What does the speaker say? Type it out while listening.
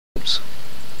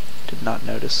Did not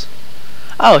notice.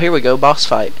 Oh, here we go. Boss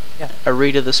fight. Yeah.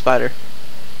 Arita the spider.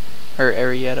 Or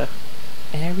Arietta.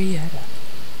 Arietta.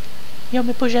 You want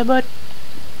me to push that button?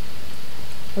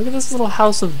 Look at this little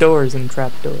house of doors and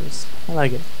trap doors. I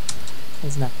like it.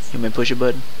 That's nice. You want me to push a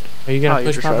button? Are you gonna you're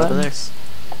push just my right over buttons?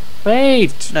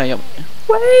 Wait! No, you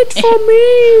Wait for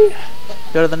me!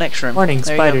 go to the next room. Morning,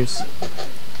 There spiders.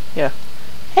 Yeah.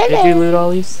 Did you loot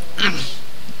all these?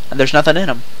 And there's nothing in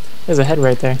them. There's a head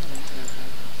right there.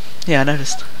 Yeah, I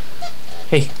noticed.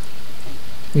 Hey.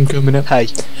 I'm coming up. Hey.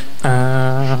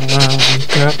 I'm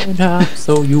coming up,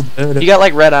 so you better. You got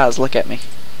like red eyes. Look at me.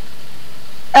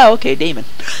 Oh, okay, demon.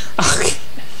 Okay.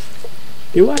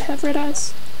 Do I have red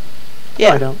eyes? Yeah.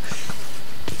 No, I don't.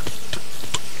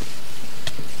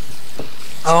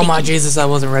 Oh my Jesus, I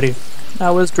wasn't ready.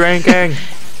 I was drinking.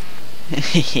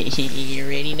 You're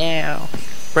ready now.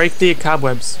 Break the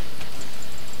cobwebs.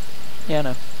 Yeah, I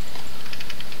know.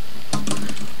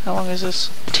 How long is this?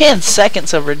 10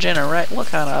 seconds of regenerate. What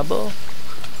kind of bull?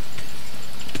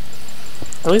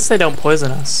 At least they don't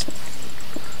poison us.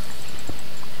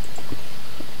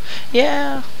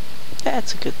 Yeah,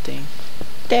 that's a good thing.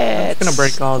 That's I'm gonna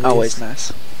break all these. Always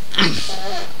nice.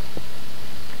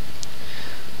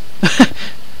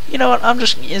 You know what?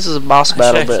 This is a boss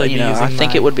battle, but you know, I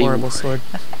think it would be. Sword.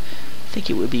 I think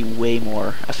it would be way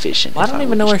more efficient. Well, I don't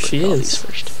even know where she is.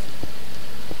 First.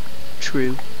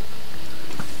 True.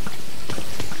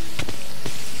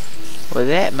 Well,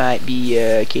 that might be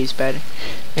cave spider.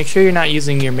 Make sure you're not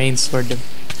using your main sword to.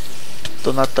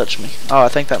 Do not touch me. Oh, I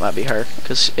think that might be her,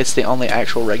 because it's the only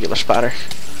actual regular spider.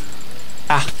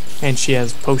 Ah, and she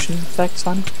has potion effects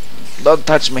on it. Don't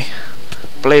touch me,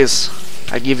 please.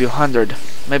 I give you 100,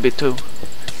 maybe 2.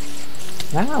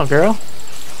 Wow, girl,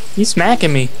 you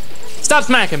smacking me? Stop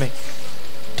smacking me!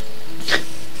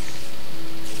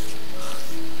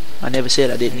 I never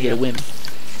said I didn't hit a women.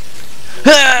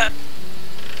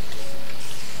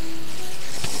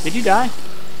 Did you die?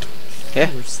 Yeah.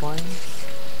 You were slain.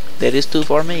 That is 2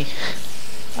 for me.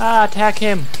 Ah, attack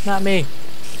him, not me.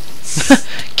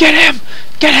 Get him!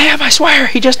 Get him! I swear,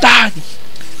 he just died.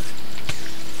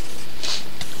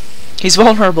 He's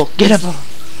vulnerable. Get him!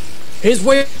 He's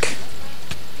weak.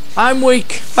 I'm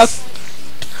weak.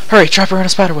 Hurry, trap her in a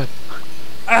spiderweb.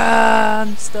 Ah,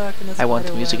 I'm stuck in a I want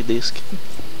the music disc.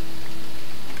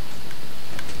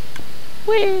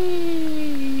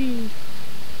 Whee!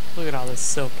 Look at all this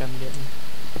silk I'm getting.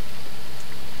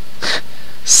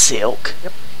 Silk.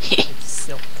 Yep. It's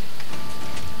silk.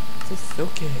 So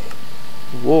silky.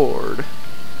 Ward.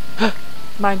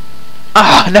 Mine.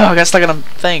 Ah, no, I got stuck on a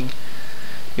thing.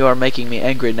 You are making me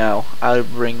angry now. I'll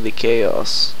bring the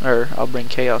chaos. I'll bring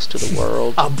chaos to the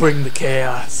world. I'll bring the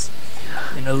chaos.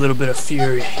 And a little bit of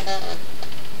fury.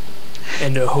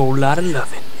 And a whole lot of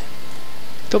loving.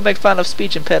 Don't make fun of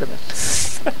speech impediment.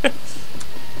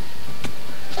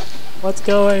 What's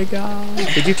going on?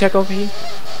 Did you check over here?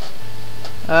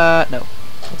 No.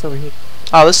 What's over here?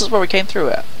 Oh, this is where we came through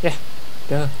at. Yeah.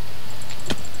 Duh.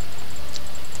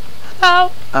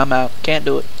 Out. I'm out. Can't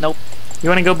do it. Nope. You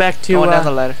want to go back to Going down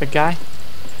the ladder. the guy?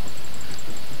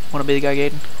 Want to be the guy,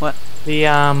 Gaten? What? The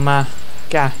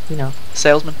guy, you know.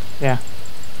 Salesman? Yeah.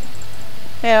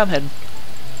 Yeah, I'm heading.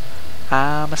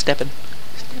 I'm a stepping.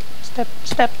 Step.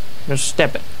 Just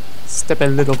step it. Step a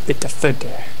little bit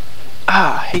further.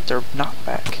 Ah, I hate their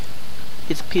knockback.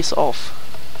 It's piss off.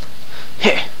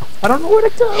 Heh. I don't know where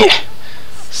to go. Heh.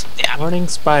 Snap. Morning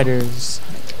spiders.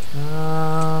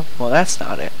 Well, that's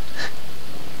not it.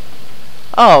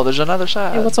 Oh, there's another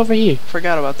side. Hey, what's over here?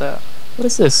 Forgot about that. What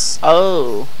is this?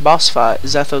 Oh, boss fight.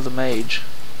 Zetho the Mage.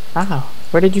 Wow.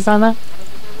 Where did you find that?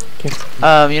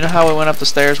 Okay. You know how we went up the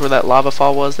stairs where that lava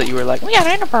fall was that you were like, we got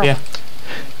an pearl. Yeah.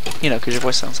 You know, because your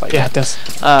voice sounds like Yeah, that. it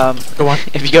does. Go on.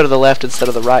 If you go to the left instead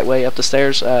of the right way up the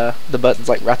stairs, the button's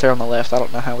like right there on the left. I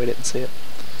don't know how we didn't see it.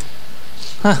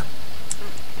 Huh.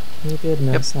 You did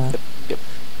miss that. Yep.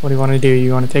 What do you want to do?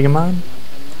 You want to take him on?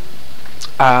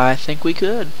 I think we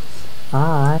could.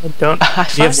 I don't. Do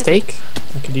you have steak?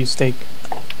 I could use steak.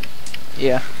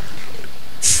 Yeah.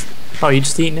 Oh, you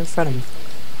just eating in front of me.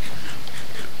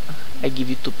 I give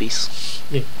you 2 pieces.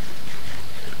 Yeah.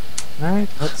 Alright,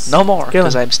 let's No more, kill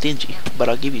because him. I'm stingy. But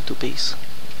I'll give you 2 pieces.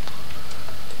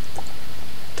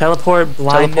 Teleport,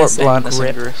 blindness, and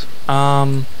grip.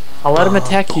 I'll let him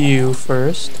attack you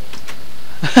first.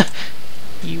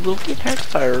 You will get hurt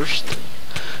first.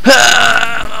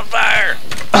 I'm on fire!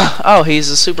 Oh, he's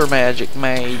a super magic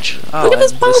mage. Oh, Look at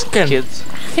this and pumpkin! kid's.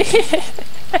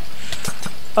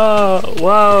 Oh,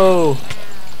 whoa!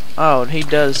 Oh, he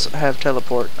does have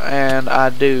teleport, and I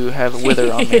do have a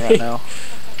wither on me right now.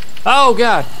 Oh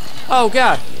god! Oh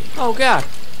god! Oh god!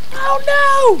 Oh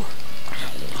no!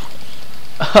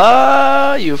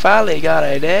 Oh, you finally got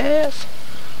a death.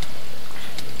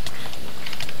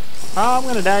 Oh, I'm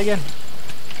gonna die again.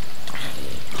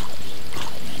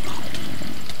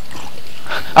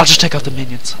 I'll just take out the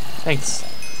minions. Thanks.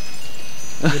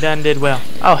 You done did well.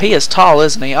 Oh, he is tall,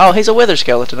 isn't he? Oh, he's a wither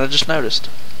skeleton, I just noticed.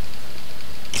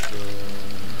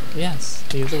 Yes,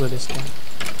 he is a wither skeleton.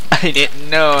 I didn't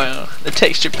know. The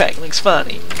texture pack looks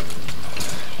funny.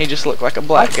 He just looked like a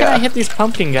black Why guy. can't I hit these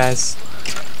pumpkin guys?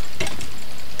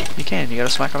 You can, you gotta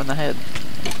smack him in the head.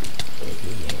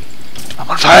 I'm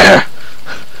on fire!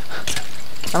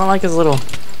 I don't like his little...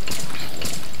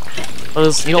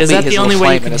 Is You don't beat that his the little only way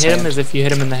flame you in can his hit him, hand. is if you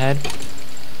hit him in the head?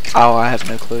 Oh, I have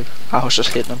no clue. I was just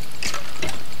hitting him.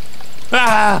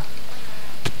 Ah!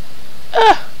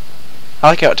 Ah! I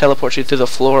like how it teleports you through the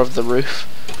floor of the roof.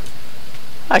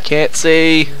 I can't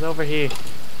see. He's over here.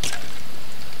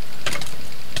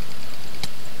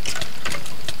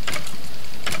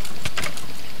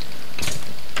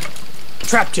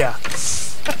 Trapped ya!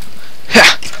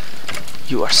 Ha!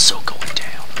 You are so going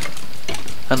down.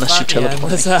 Unless you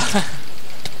teleport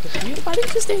me. Why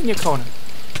didn't you stay in your corner?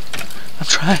 I'm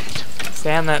trying.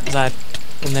 Stay on that side,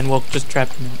 and then we'll just trap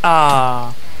him in.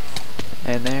 Ah!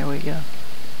 And there we go.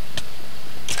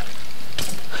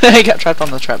 He got trapped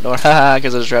on the trapdoor. Haha,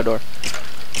 because there's a trapdoor.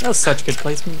 That was such good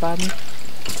placement by me.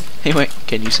 He went,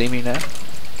 can you see me now?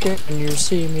 Can you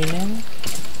see me now?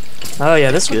 Oh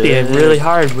yeah, this would be Good. really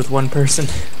hard with one person.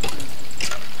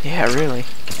 Yeah, really.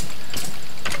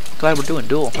 Glad we're doing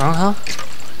duel. Uh-huh.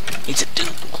 It's a duel.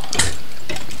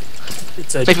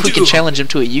 It's a Maybe we can challenge him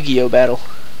to a Yu-Gi-Oh battle.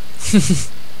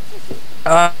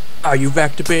 Are you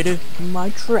activated? My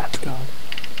trap card.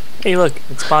 Hey look,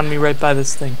 it spawned me right by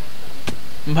this thing.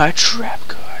 My trap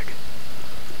card.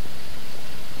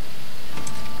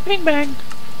 Bing bang.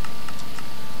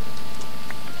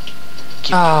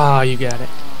 Ah, you got it.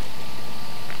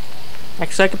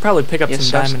 Actually, I could probably pick up Yes,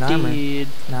 some diamond armor did.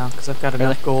 now, because I've got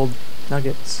enough Really? gold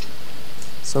nuggets.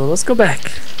 So let's go back.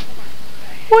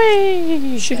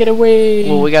 Whee! Should get away.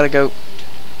 Well, we gotta go.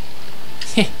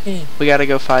 We gotta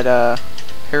go fight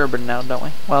Herobrine now, don't we?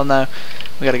 Well, no.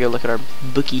 We gotta go look at our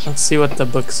bookie. Let's see what the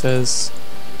book says.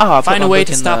 Oh, I put Find my a way book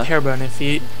to in stop the-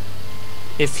 Herobrine.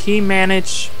 If he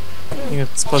manage, I think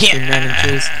it's supposed to be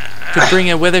manages to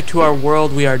bring a wither to our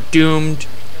world, we are doomed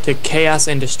to chaos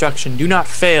and destruction. Do not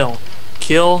fail.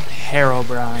 Kill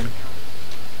Herobrine.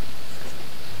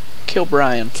 Kill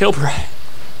Brian. Kill Brian.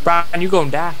 Brian, you gonna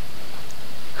die.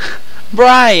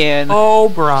 Brian! Oh,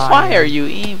 Brian. Why are you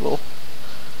evil?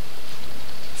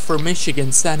 For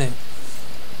Michigan Senate.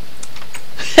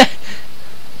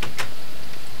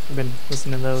 I've been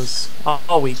listening to those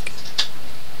all week.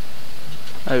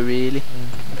 Oh, really?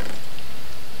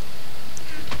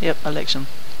 Yep, election.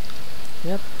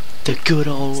 Yep. The good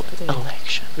old Good old-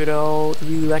 election. Good old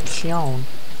election.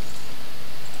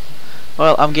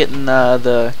 Well, I'm getting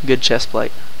the good chest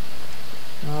plate.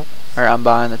 Well, Or I'm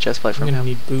buying the chest plate I'm from gonna him.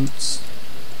 need boots.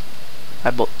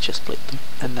 I bought the chest plate,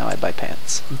 and now I buy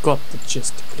pants. You've got the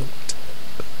gist of it.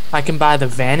 I can buy the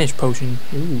vanish potion.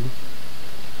 Ooh.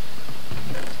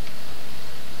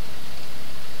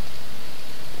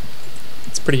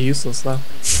 It's pretty useless though.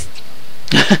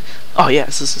 Oh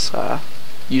yes, this is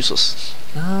useless.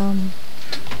 Oh,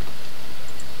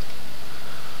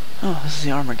 this is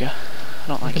the armor guy. I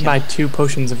don't I like can him. buy 2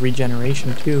 potions of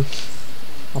regeneration too.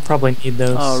 I'll probably need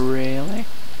those. Oh really?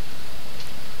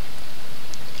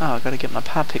 Oh, I gotta get my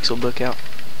HYPIXEL book out.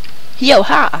 Yo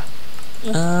ha!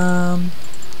 And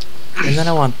then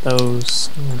I want those.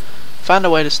 Find a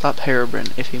way to stop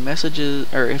Herobrine. If he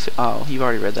messages, or if oh, you've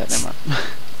already read that. Never mind.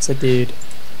 It's a dude.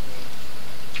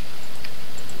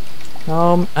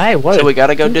 Hey, what? So we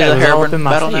gotta go do That the was all up Herobrine in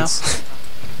my battle now. face.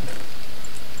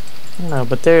 I don't know,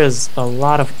 but there is a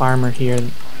lot of armor here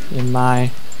in my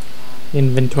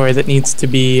inventory that needs to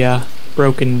be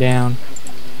broken down.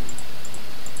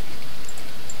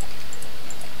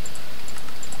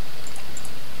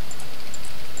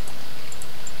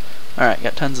 Alright,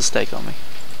 got tons of steak on me.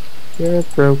 You're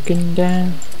broken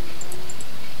down.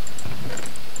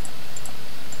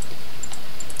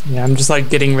 Yeah, I'm just like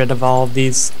getting rid of all of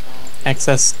these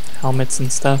excess helmets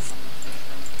and stuff.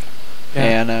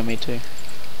 Yeah, I know, me too.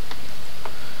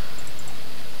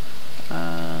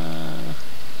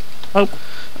 Oh,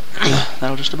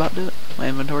 That'll just about do it. My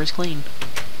inventory's clean.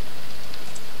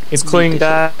 he's clean,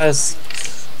 guys.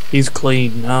 He's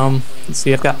clean. Let's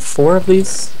see, I've got 4 of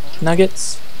these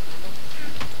nuggets.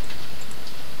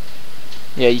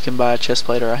 Yeah, you can buy a chest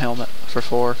plate or a helmet for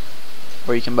 4.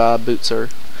 Or you can buy boots or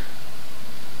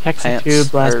pants.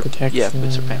 Hexatube, blast or, protection. yeah,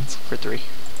 boots or pants for 3.